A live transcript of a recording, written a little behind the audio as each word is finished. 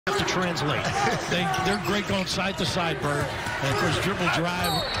to translate. They're great going side to side, Bird. And for his dribble drive,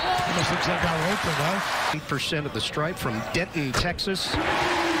 almost looks like our open, huh? 8% of the stripe from Denton, Texas.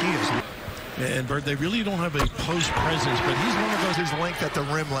 He is. And Bird, they really don't have a post presence, but he's one of those. His length at the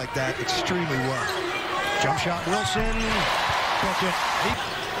rim like that extremely well. Jump shot, Wilson. Book it.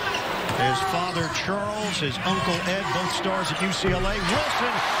 His father, Charles, his uncle, Ed, both stars at UCLA.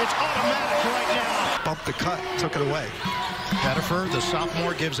 Wilson, it's automatic right now. Bumped the cut, took it away. Pettifer, the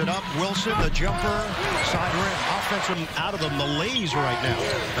sophomore, gives it up. Wilson, the jumper, side rim. Offensive out of the malaise right now.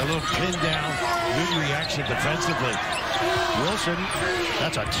 A little pin down, good reaction defensively. Wilson,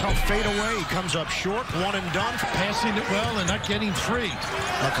 that's a tough fadeaway. He comes up short, one and done. Passing it well and not getting free.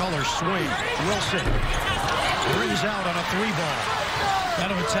 McCullough swing. Wilson brings out on a 3-ball. Got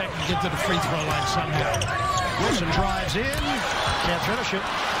to attack and get to the free throw line somehow. Wilson drives in. Can't finish it.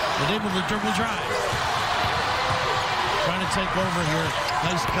 But able to dribble drive. Trying to take over here.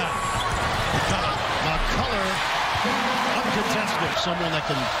 Nice cut. McCullough, uncontested. Someone that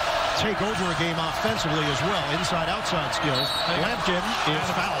can take over a game offensively as well. Inside-outside skills. Lampkin is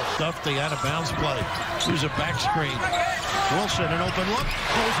fouled. Stuffed the out-of-bounds play. Use a back screen. Wilson, an open look.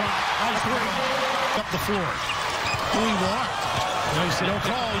 Goes on. Nice three. Up the floor. Who he walked. No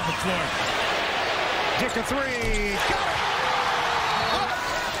call on the floor. Kick a three.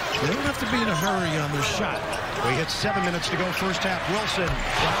 They don't have to be in a hurry on their shot. We hit 7 minutes to go first half. Wilson.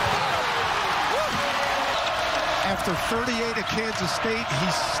 After 38 at Kansas State,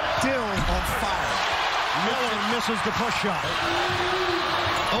 he's still on fire. Miller misses the push shot.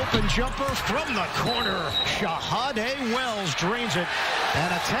 Open jumper from the corner. Shahade Wells drains it.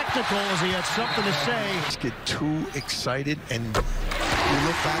 And a technical as he had something to say. Let's get too excited, and we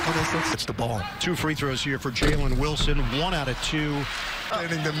look back on this, it's the ball. 2 free throws here for Jalen Wilson. 1 out of 2.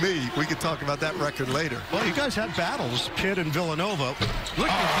 Standing to me, we could talk about that record later. Well, you guys had battles, Pitt and Villanova.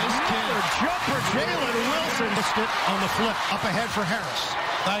 Look at this kid. Jumper, Jalen Wilson. Missed it on the flip. Up ahead for Harris.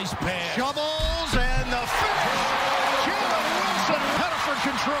 Nice pass. Shovels and the finish. Jalen Wilson. Pettifer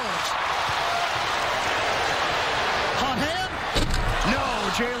controls. Hot hand. No,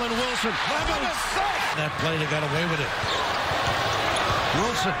 Jalen Wilson. That play, they got away with it.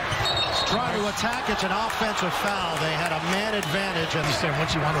 Wilson trying to attack. It's an offensive foul. They had a man advantage. And Understand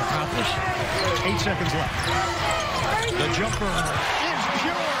what you want to accomplish. 8 seconds left. The jumper is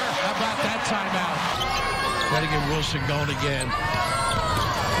pure. How about that timeout? Got to get Wilson going again.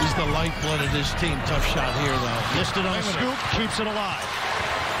 He's the lifeblood of this team. Tough shot here, though. Missed it on a scoop. Keeps it alive.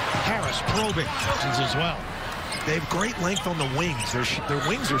 Harris probing. As well. They have great length on the wings. Their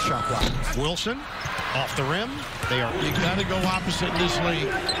wings are shot blockers. Wilson off the rim. They are. You got to go opposite in this league.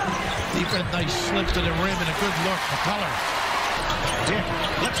 Defense, nice slip to the rim and a good look. McCullough. Dick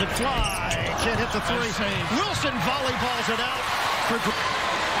lets it fly. Can't hit the 3. Wilson volleyballs it out.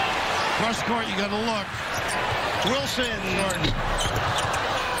 Cross court, you got to look. Wilson.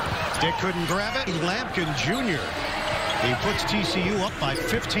 Dick couldn't grab it. Lampkin Jr. He puts TCU up by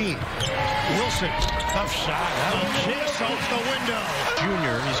 15. Wilson. Tough shot. Kiss off the window.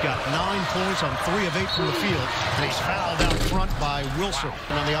 Jr. He's got 9 points on 3 of 8 from the field. And he's fouled out front by Wilson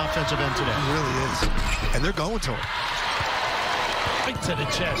on the offensive end today. He really is. And they're going to him. Right to the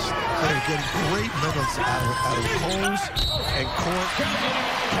chest. They're getting great minutes out of Coles and Court.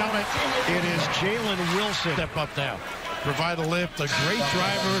 Count it. It is Jalen Wilson. Step up now. Provide a lift. A great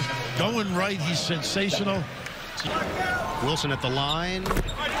driver. Going right. He's sensational. Wilson at the line.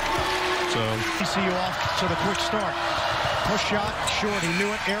 So TCU off to the quick start. Push shot, short. He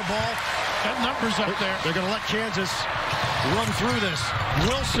knew it. Air ball. That number's up there. They're going to let Kansas run through this.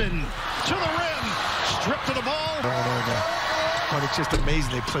 Wilson to the rim. Stripped to the ball. But it's just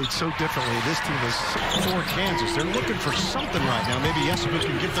amazing. They played so differently. This team is for Kansas. They're looking for something right now. Maybe Yesima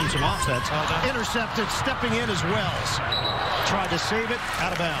can give them some offense. Intercepted, stepping in as Wells. Tried to save it,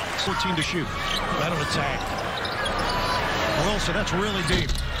 out of bounds. 14 to shoot. Better attack. Wilson, that's really deep.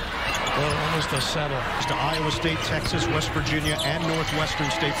 Well, almost a settle. To Iowa State, Texas, West Virginia, and Northwestern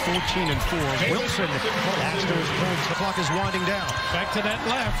State, 14-4. Wilson adds to his points. The clock is winding down. Back to that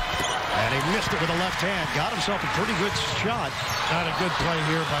left. And he missed it with a left hand. Got himself a pretty good shot. Not a good play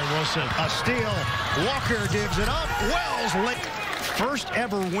here by Wilson. A steal. Walker gives it up. Wells late. First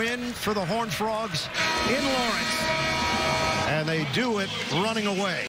ever win for the Horned Frogs in Lawrence. And they do it running away.